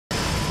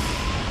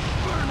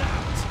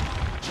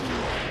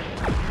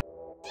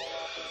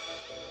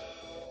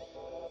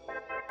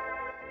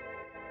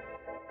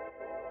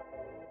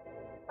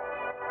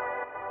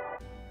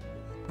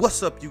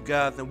What's up, you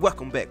guys, and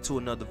welcome back to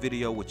another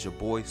video with your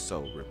boy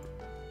Rippa.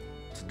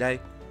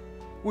 Today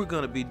we're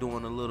gonna be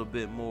doing a little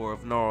bit more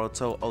of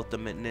Naruto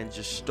Ultimate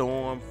Ninja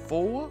Storm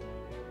 4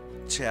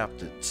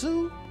 Chapter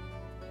 2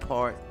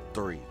 Part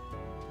 3.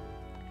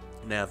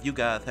 Now if you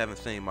guys haven't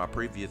seen my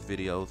previous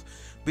videos,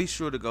 be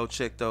sure to go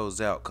check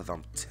those out, because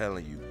I'm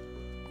telling you,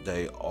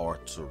 they are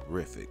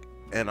terrific,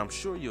 and I'm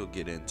sure you'll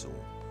get into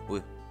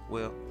them.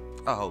 Well,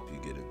 I hope you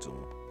get into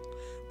them.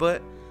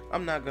 But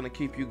I'm not gonna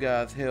keep you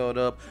guys held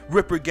up.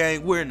 Ripper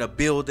gang, we're in the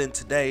building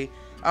today.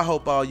 I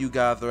hope all you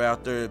guys are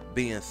out there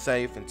being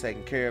safe and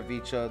taking care of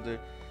each other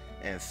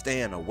and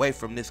staying away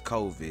from this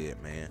COVID,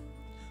 man.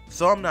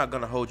 So I'm not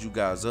gonna hold you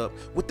guys up.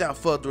 Without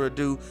further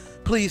ado,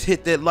 please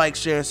hit that like,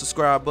 share, and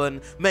subscribe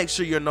button. Make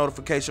sure your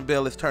notification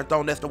bell is turned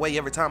on. That's the way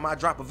every time I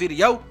drop a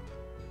video,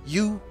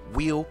 you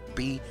will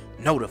be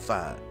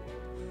notified.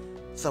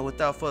 So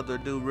without further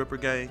ado, Ripper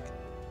gang,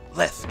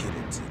 let's get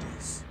into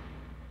this.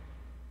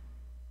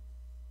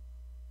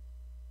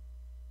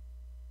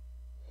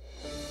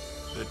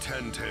 The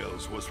Ten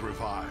Tails was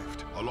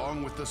revived.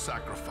 Along with the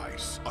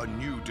sacrifice, a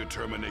new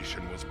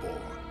determination was born.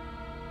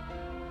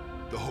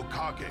 The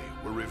Hokage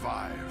were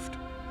revived,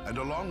 and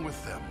along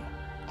with them,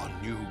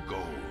 a new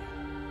goal.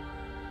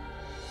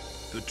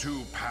 The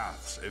two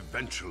paths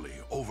eventually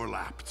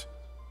overlapped,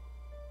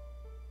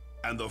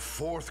 and the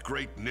fourth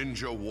great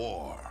ninja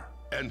war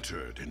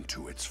entered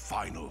into its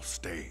final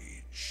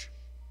stage.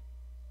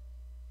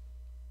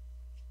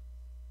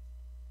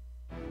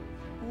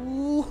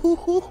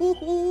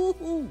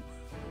 Ooh.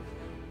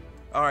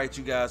 Alright,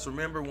 you guys,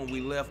 remember when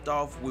we left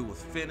off, we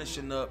was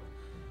finishing up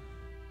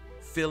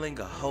Filling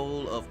a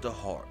Hole of the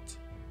Heart,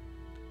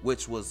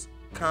 which was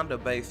kind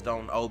of based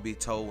on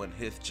Obito and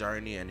his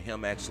journey and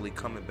him actually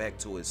coming back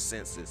to his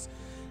senses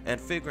and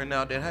figuring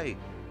out that, hey,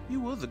 he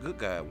was a good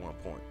guy at one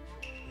point.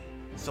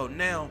 So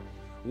now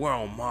we're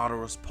on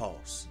Madara's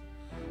Pulse.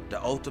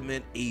 The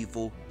ultimate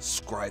evil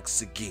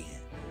strikes again.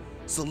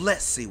 So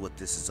let's see what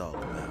this is all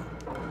about.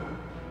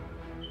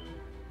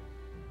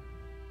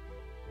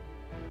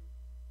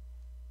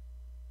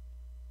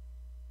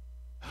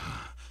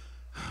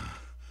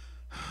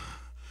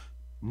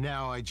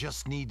 Now I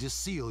just need to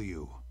seal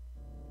you.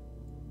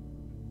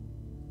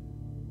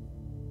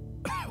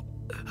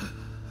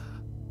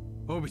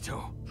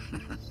 Obito.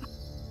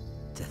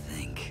 To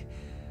think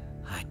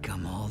I'd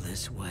come all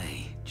this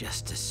way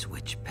just to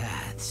switch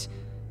paths.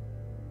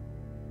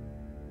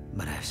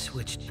 But I've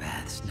switched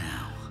paths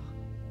now.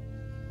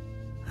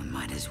 I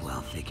might as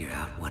well figure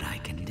out what I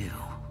can do.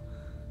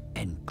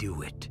 And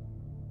do it.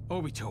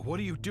 Obito, what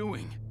are you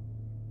doing?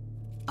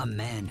 A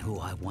man who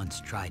I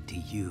once tried to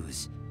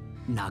use,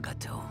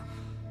 Nagato,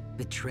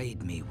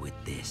 betrayed me with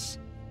this.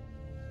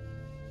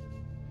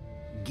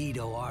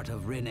 Gedo Art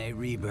of Rinne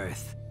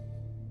Rebirth.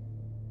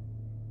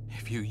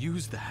 If you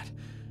use that,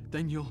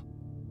 then you'll...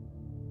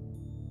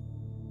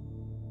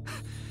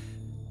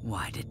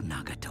 Why did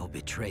Nagato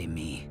betray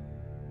me?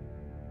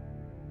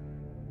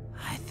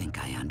 I think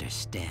I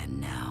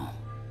understand now.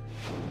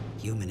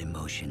 Human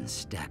emotions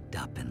stacked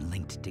up and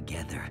linked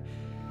together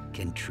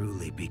can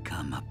truly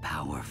become a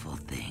powerful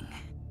thing.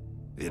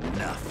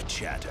 Enough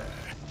chatter.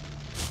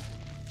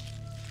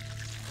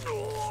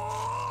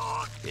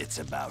 It's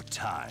about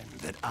time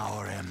that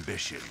our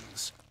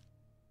ambitions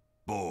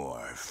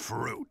bore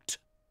fruit.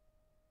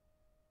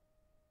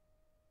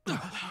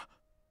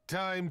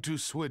 Time to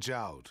switch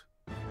out.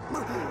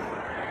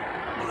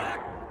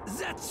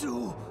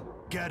 Zetsu!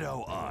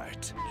 Ghetto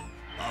art.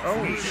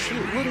 Oh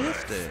shit, what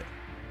is that?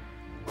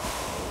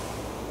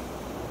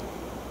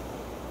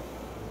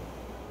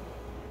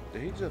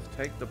 Did he just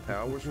take the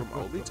powers from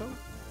Obito?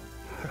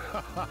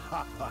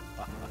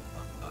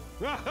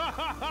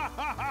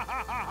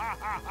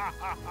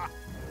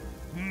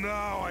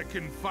 Now I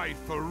can fight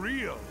for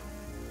real.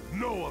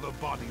 No other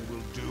body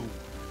will do.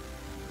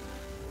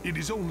 It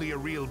is only a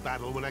real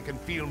battle when I can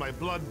feel my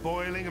blood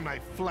boiling and my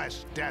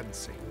flesh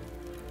dancing.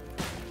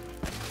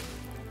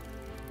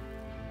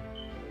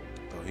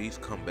 Oh, he's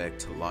come back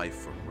to life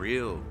for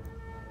real.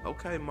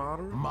 Okay,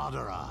 Madara.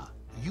 Madara,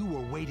 you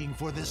were waiting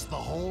for this the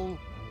whole...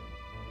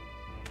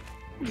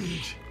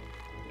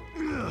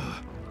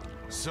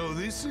 So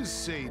this is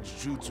Sage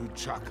Jutsu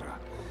Chakra.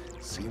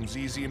 Seems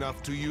easy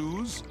enough to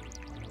use.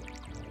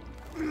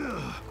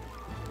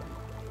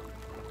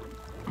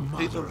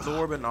 He's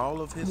absorbing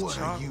all of his what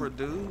are chakra, you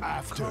dude.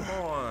 after?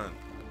 Come on.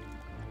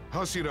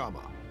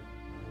 Hashirama,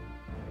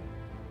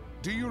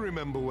 do you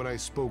remember when I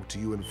spoke to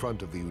you in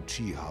front of the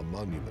Uchiha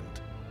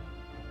monument?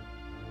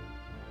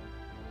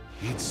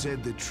 He'd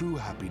said that true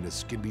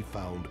happiness can be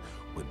found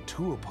when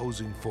two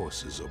opposing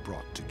forces are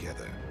brought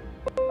together.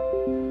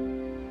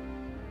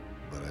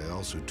 But I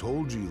also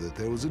told you that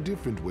there was a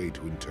different way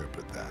to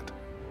interpret that.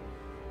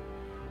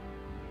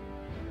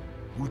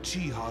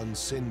 Uchiha and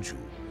Senju,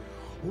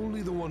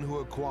 only the one who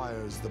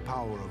acquires the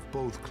power of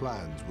both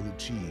clans will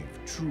achieve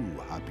true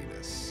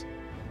happiness.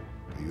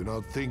 Do you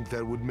not think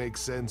that would make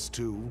sense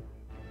too?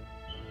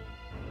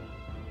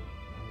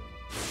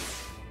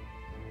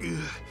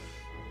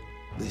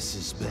 This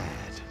is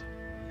bad.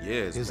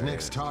 Yes. His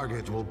next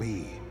target will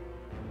be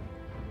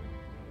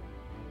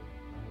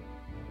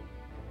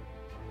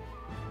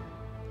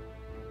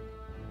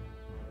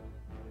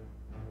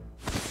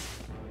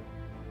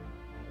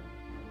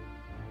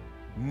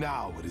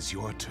Now it is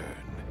your turn.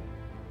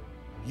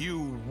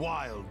 You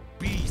wild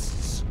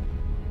beasts!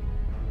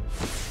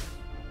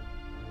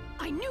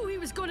 I knew he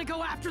was going to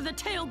go after the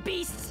tailed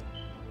beasts!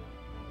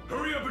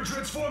 Hurry up and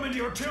transform into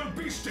your tailed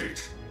beast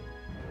state!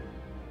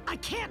 I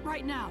can't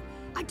right now!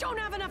 I don't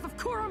have enough of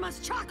Kurama's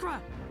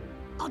chakra!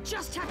 I'll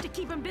just have to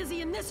keep him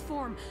busy in this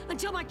form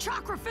until my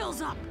chakra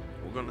fills up!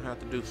 We're gonna have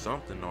to do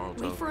something,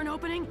 Naruto. Wait for an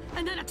opening,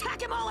 and then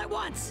attack him all at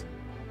once!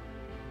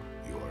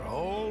 You're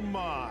all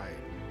mine.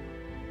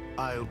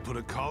 I'll put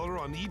a collar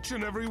on each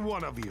and every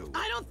one of you.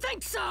 I don't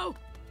think so!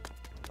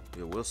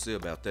 Yeah, we'll see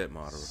about that,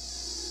 Madara.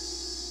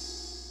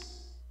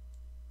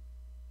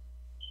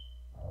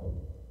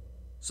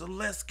 So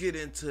let's get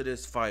into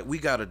this fight. We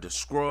gotta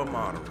destroy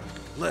Madara.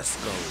 Let's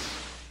go.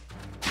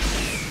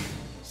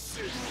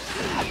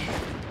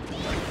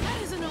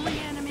 That isn't a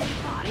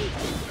reanimated body!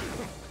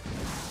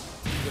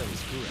 That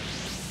is correct.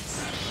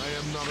 I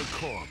am not a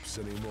corpse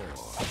anymore.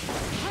 What?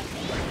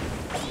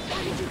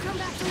 How did you come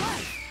back to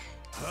life?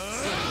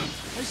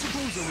 I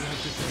suppose I would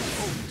have to thank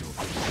Obito.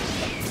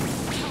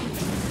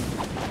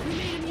 You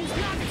made him use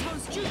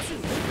Nagato's jutsu!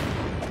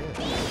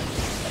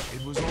 Yes.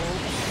 It was all...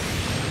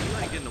 You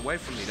ain't getting away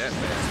from me that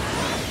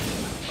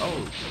fast. Oh. I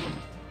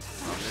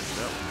missed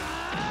that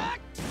one.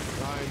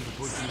 Time to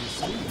put you to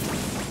sleep.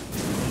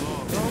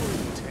 Long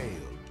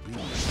tailed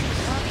beast.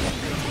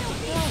 Tailed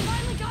beast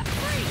finally got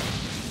free!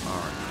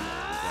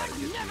 Alright.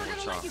 I'm never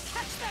gonna let you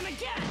catch them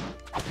again!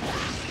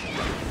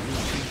 You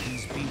think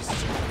these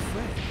beasts are a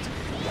friend?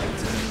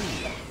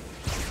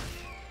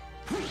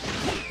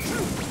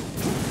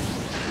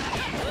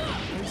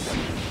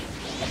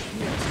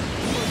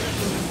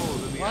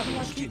 Why do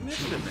I keep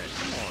missing that?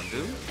 Come on,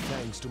 dude.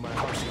 Thanks to my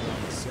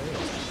Hashirama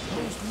sales,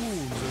 most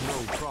wounds are no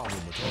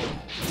problem at all.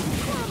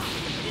 Kurama,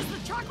 is the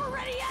chakra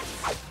ready yet?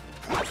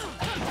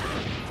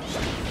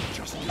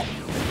 Just give me a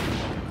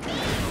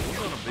We're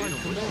gonna beat him.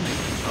 We don't need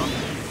to stop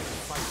him.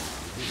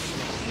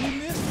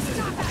 We missed it.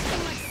 Stop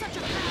acting like such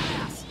a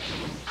badass!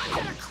 I'm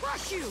gonna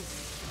crush you!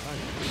 I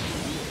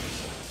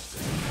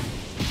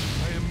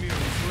am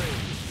merely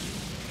playing.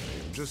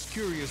 I am just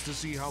curious to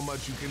see how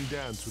much you can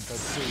dance with that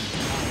same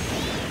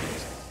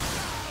power.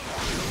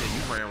 You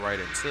ran right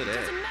into Doesn't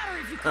that. matter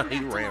if you come back He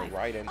to ran life.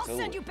 right into I'll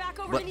send it. you back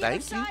over But to the other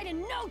thank you. side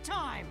in no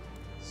time!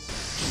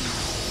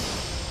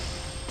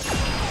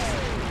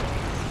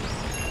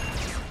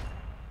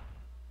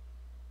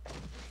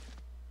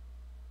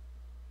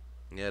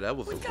 Yeah, that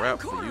was a We've got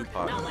wrap him for you, cornered.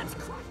 partner. Now let's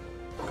crush.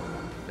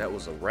 That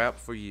was a wrap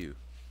for you.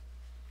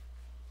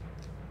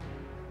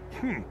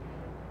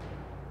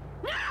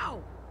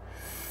 Now!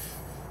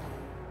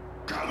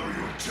 Gather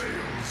your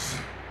tails!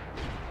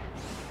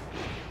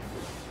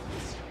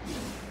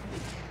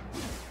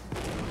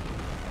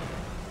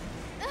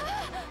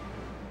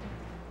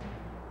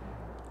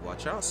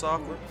 Watch out,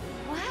 Sakura.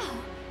 Wow!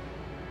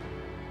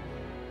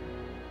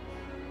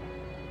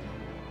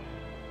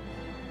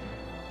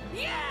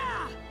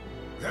 Yeah!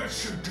 That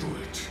should do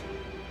it.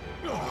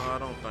 No, I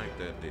don't think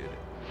that did it.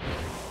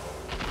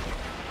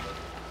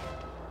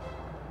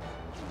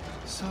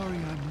 Sorry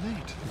I'm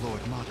late, Lord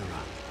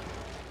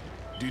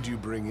Madara. Did you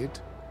bring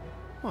it?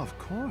 Of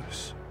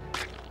course.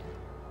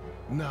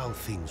 Now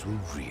things will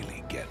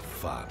really get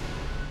fun.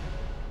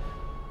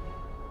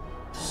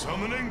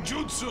 Summoning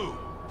Jutsu!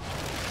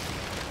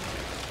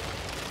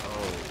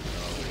 Oh,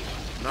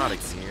 no. Not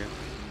again.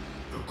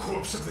 The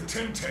corpse of the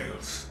Ten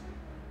Tails.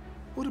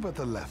 What about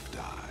the left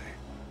eye?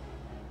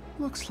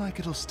 Looks like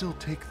it'll still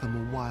take them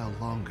a while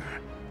longer.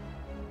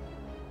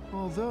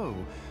 Although,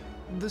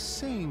 the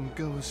same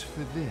goes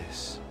for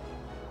this.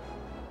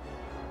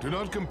 Do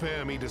not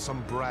compare me to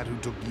some brat who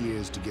took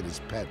years to get his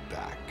pet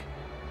back.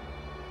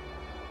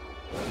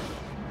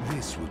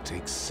 This will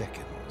take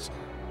seconds.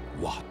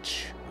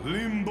 Watch.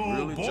 Limbo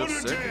Really, just Border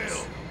seconds?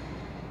 Tail!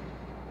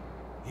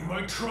 He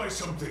might try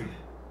something.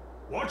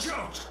 Watch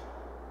out!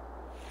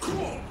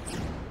 Cool.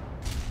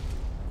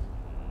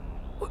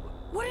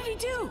 What did he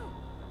do?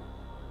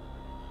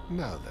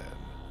 Now then.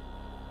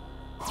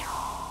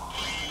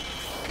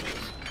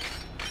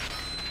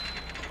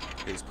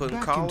 He's putting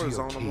Back into collars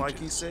your on them like he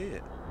cages.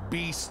 said.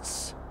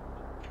 Beasts.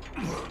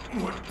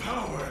 What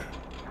power?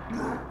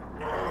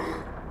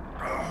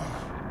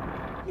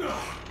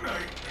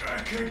 I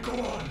can't go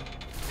on.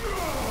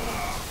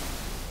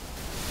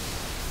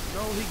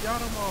 No, he got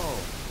them all.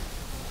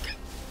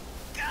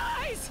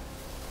 Guys!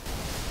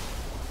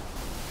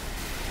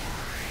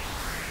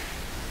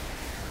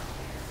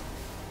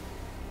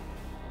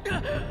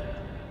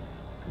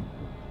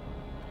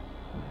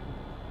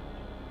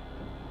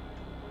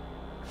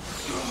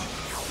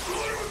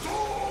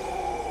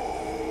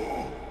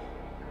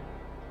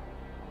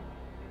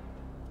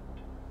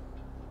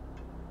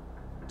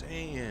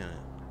 Damn.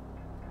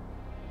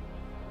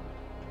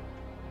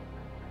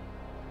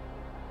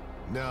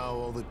 Now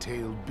all the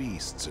tailed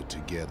beasts are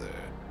together.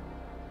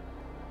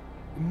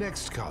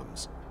 Next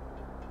comes...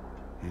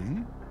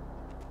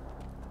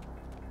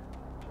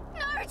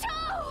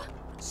 Naruto!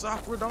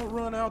 Sakura, don't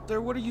run out there.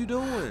 What are you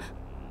doing?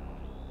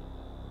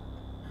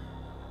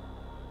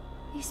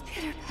 These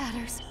pitter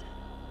patters.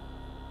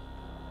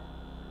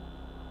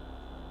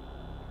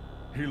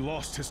 He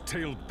lost his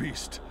tailed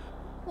beast.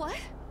 What?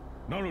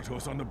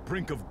 Naruto's on the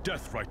brink of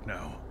death right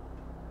now.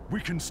 We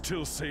can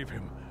still save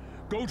him.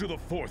 Go to the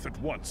fourth at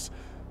once.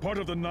 Part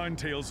of the Nine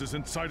Tails is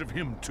inside of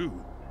him, too.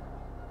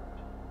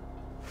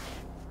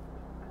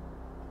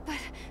 But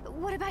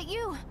what about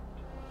you?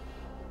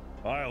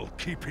 I'll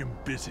keep him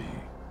busy.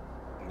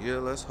 Yeah,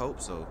 let's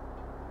hope so.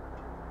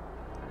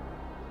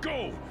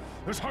 Go!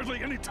 There's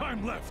hardly any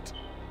time left.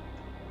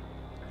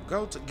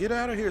 Get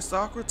out of here,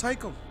 Sakura.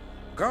 Take him.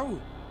 Go.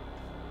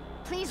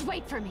 Please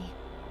wait for me.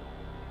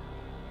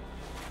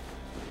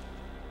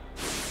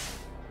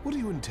 What do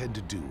you intend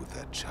to do with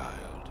that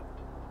child?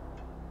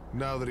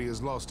 Now that he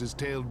has lost his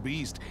tailed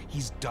beast,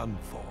 he's done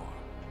for.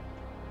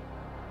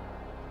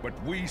 But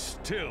we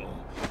still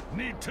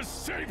need to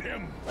save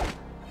him!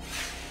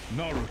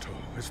 Naruto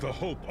is the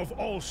hope of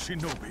all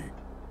shinobi.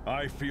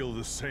 I feel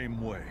the same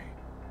way.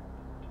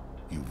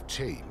 You've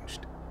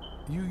changed.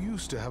 You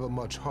used to have a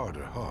much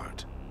harder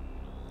heart.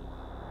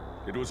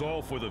 It was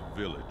all for the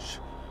village.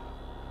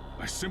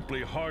 I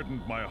simply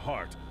hardened my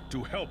heart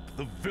to help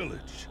the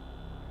village.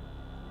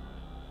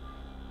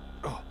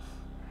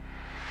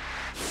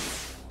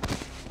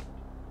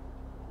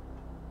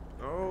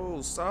 Oh,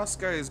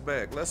 Sasuke's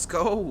back. Let's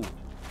go.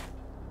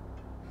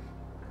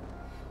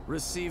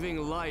 Receiving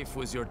life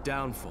was your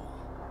downfall.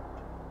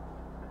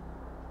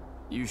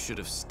 You should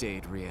have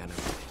stayed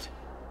reanimated.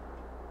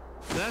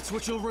 That's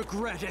what you'll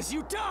regret as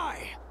you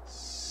die!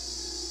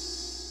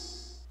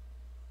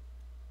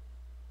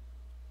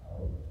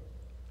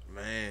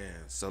 Man,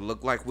 so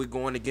look like we're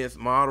going against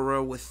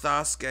Madara with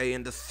Sasuke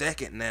in the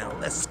second now.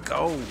 Let's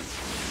go. Alright,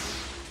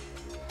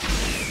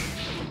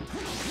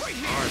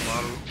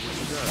 Madara, what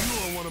you got? You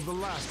are one of the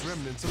last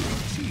remnants of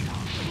Uchiha.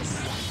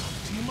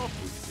 Team up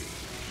with me.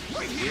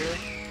 Right here.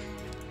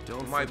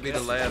 Don't might be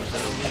the last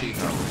of Uchiha.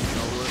 You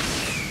know what?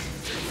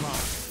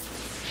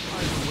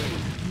 Either way,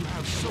 you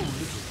have so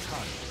little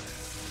time left.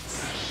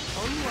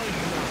 Unlike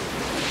now,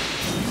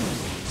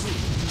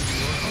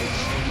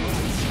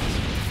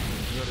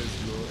 that is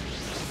good.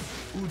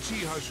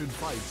 Uchiha should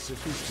fight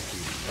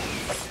sophisticated.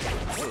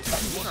 Look,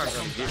 you're not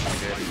gonna get me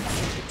that.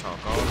 You talk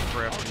all the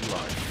crap you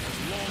like.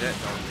 That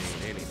don't mean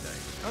anything.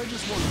 I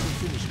just wanted to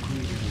finish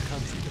creating the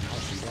country that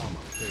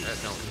Hashirama faced. That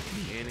don't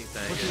mean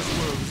anything. But this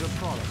world is a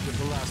product of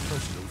the last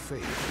person who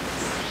failed.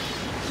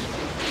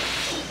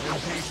 And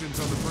patience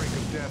on the brink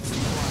of death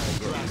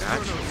requires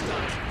Gotcha.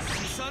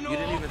 You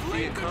didn't even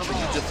see it coming.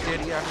 You just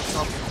steady out here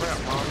talking crap,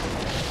 Mom.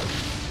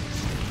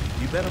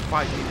 You better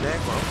fight me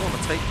back or I'm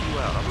gonna take you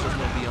out. I'm just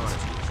gonna be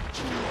honest with you.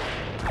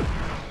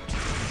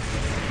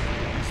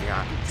 See,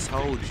 I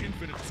told you.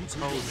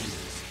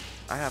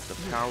 I have the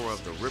power of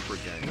the Ripper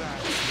game. And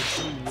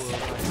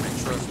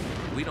trust me,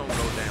 we don't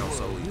go down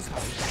so easy.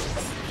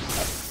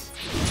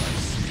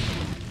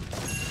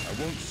 I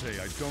won't say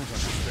I don't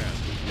understand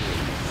the world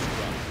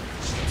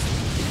of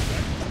strife.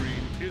 That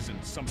dream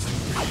isn't something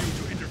for you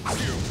to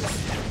interfere with.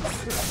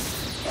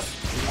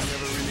 You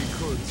never really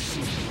could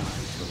see.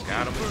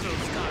 Got him.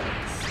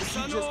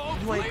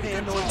 You ain't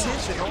paying no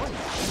attention, are you?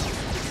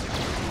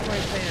 You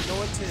ain't paying no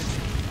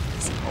attention.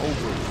 It's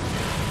over.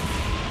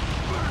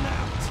 Burn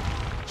out!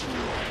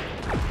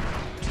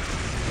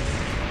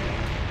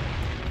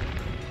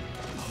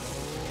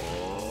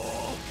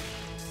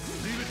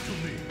 Leave it to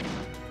me.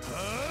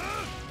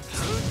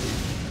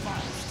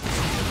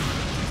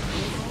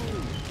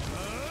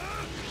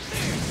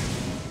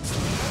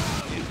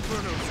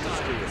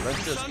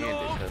 Let's just end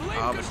it, because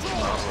obviously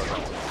Madara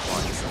don't want to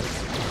fight, so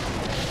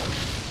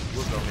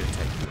we'll go ahead and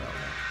take you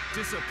out.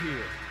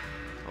 Disappear,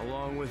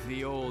 along with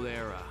the old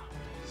era.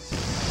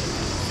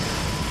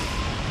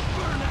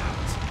 Burn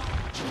out!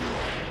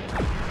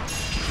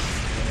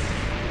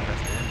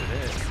 That's the end of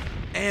this.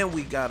 And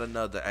we got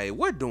another A.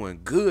 We're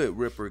doing good,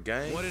 Ripper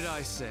gang. What did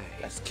I say?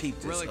 Let's keep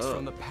this Relics up.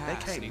 from the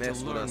past They can't need mess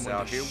to with learn us when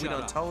out to here. We shut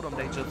done up. told them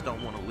they just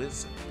don't want to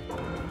listen.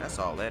 That's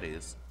all that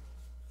is.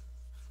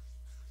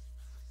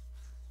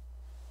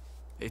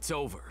 It's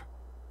over.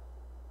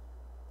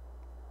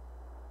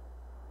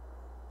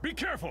 Be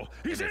careful!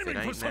 He's And if aiming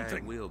it for ain't now, it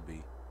something! will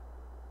be.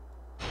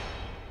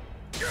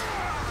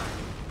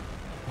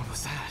 What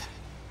was that?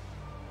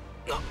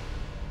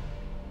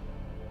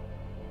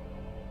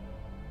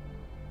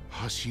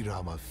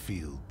 Hashirama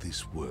filled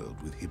this world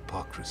with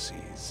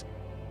hypocrisies.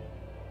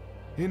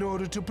 In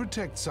order to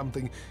protect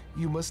something,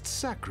 you must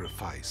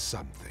sacrifice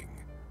something.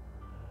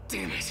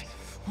 Damn it!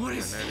 What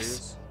is And that this?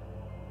 is.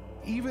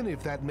 Even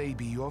if that may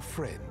be your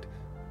friend,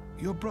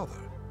 your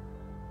brother,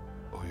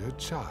 or your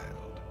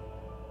child.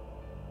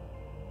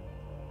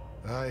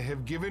 I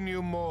have given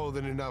you more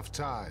than enough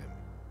time.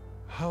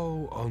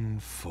 How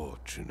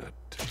unfortunate.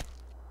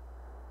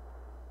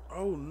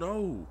 Oh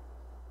no.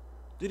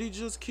 Did he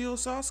just kill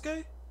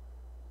Sasuke?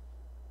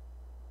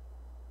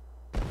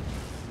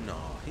 No,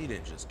 he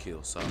didn't just kill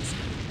Sasuke.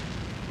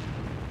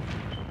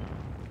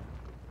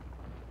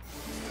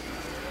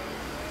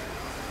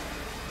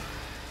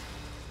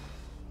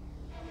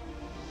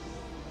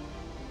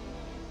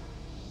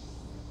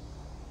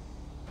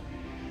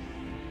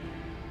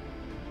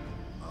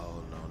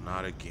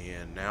 Not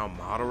again. Now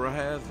Madara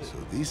has it. So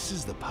this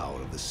is the power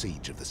of the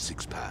Sage of the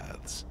Six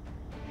Paths.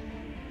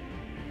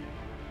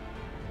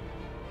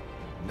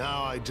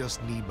 Now I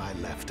just need my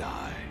left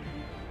eye.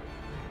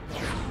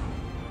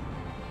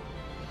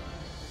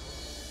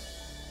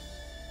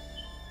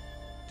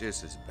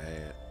 This is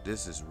bad.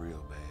 This is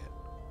real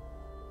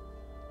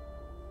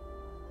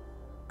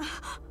bad.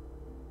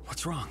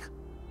 What's wrong?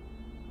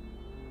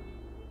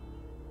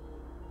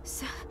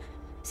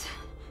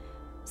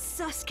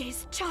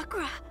 Sasuke's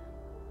chakra.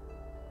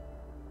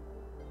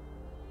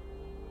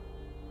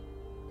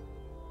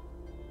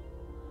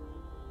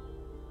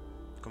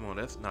 Come on,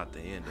 that's not the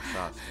end of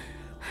Sasuke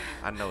now.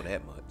 I know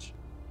that much.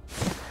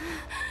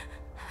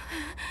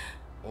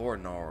 Or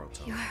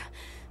Naruto. You're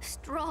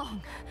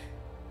strong.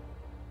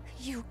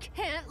 You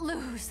can't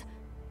lose.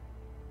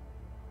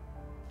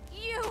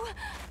 You...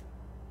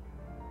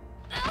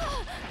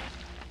 I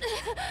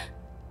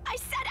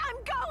said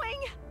I'm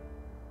going!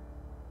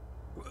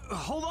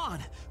 Hold on!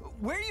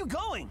 Where are you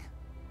going?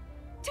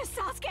 To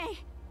Sasuke!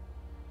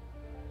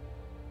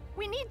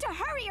 We need to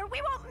hurry or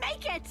we won't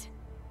make it!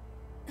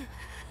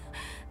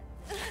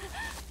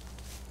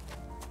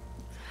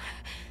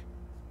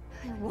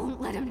 I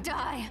won't let him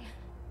die.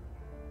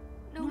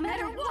 No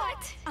matter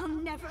what! I'll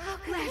never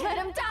let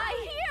him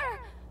die here!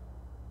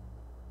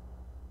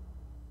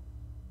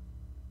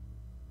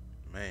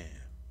 Man.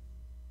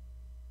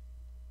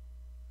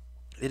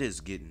 It is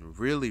getting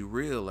really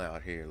real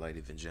out here,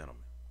 ladies and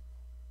gentlemen.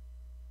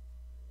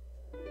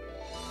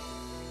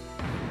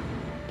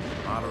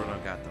 Madara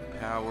done got the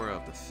power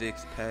of the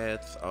six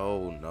paths.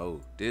 Oh no,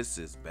 this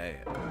is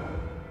bad.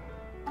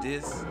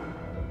 This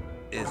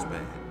is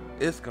bad.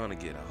 It's gonna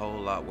get a whole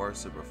lot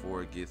worse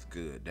before it gets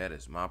good. That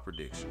is my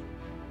prediction.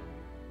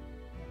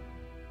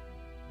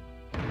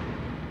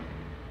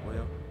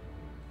 Well,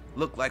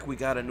 look like we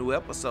got a new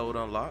episode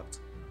unlocked.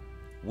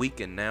 We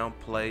can now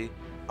play.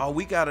 Oh,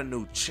 we got a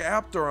new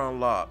chapter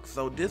unlocked.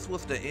 So this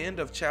was the end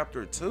of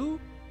chapter 2?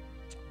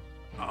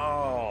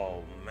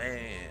 Oh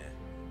man.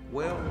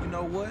 Well, you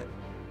know what?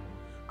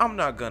 I'm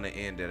not gonna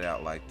end it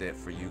out like that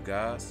for you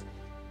guys.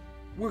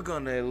 We're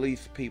gonna at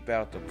least peep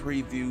out the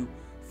preview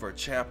for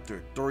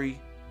chapter 3.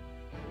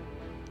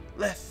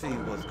 Let's see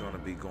what's gonna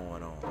be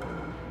going on.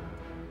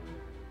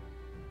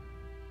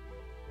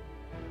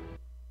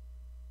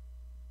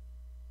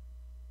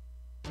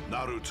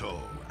 Naruto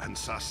and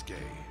Sasuke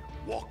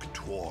walk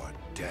toward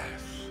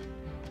death.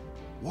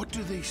 What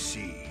do they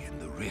see in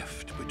the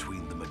rift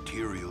between the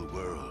material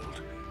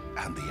world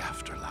and the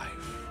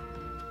afterlife?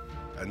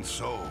 And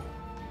so,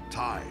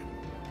 time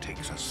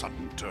takes a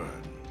sudden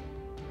turn.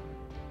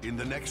 In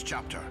the next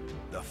chapter,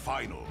 the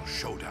final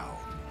showdown.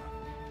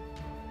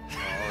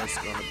 Oh, it's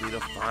gonna be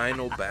the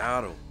final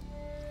battle.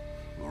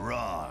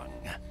 Wrong.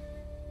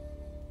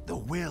 The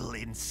will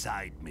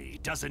inside me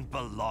doesn't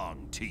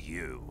belong to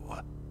you.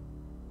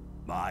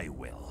 My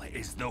will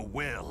is the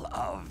will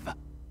of...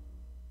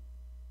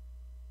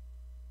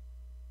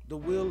 The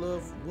will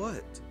of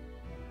what?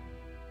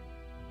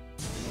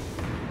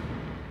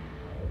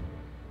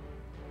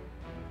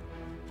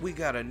 We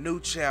got a new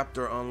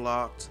chapter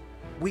unlocked.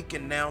 We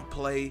can now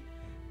play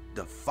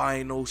the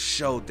final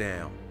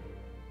showdown,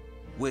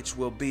 which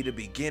will be the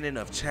beginning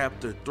of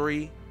chapter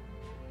 3,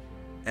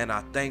 and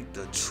I think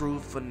the true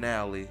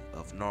finale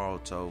of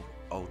Naruto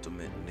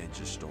Ultimate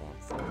Ninja Storm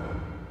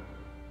 4.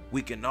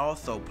 We can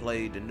also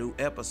play the new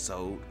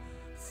episode,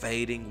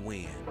 Fading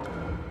Wind,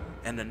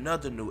 and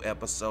another new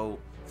episode,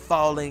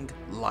 Falling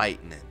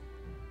Lightning.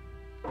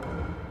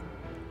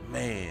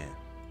 Man,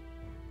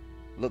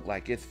 look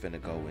like it's finna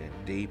go in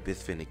deep.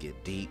 It's finna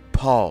get deep.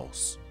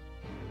 Pause.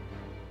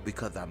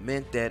 Because I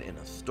meant that in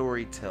a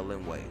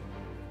storytelling way.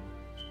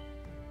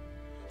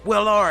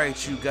 Well,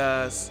 alright, you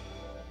guys.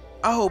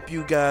 I hope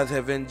you guys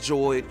have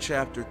enjoyed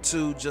chapter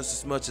 2 just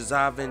as much as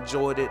I've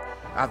enjoyed it.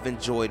 I've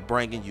enjoyed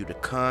bringing you the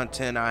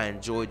content. I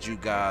enjoyed you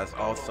guys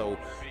also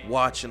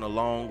watching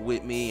along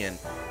with me and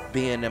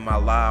being in my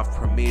live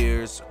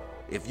premieres.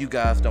 If you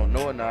guys don't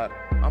know or not,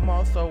 I'm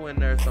also in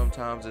there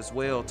sometimes as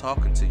well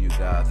talking to you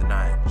guys, and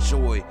I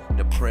enjoy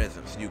the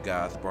presence you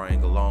guys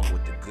bring along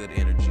with the good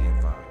energy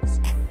and vibes.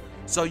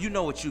 So you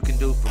know what you can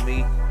do for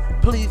me.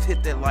 Please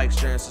hit that like,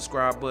 share, and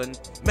subscribe button.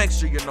 Make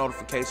sure your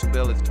notification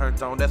bell is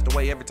turned on. That's the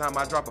way every time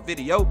I drop a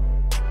video,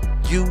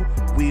 you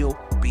will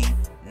be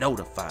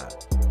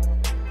notified.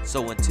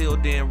 So until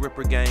then,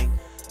 Ripper Gang,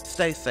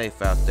 stay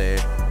safe out there.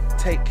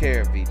 Take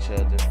care of each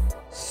other.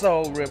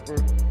 Soul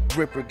Ripper,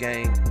 Ripper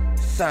Gang,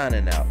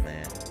 signing out,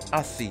 man.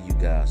 I'll see you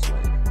guys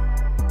later.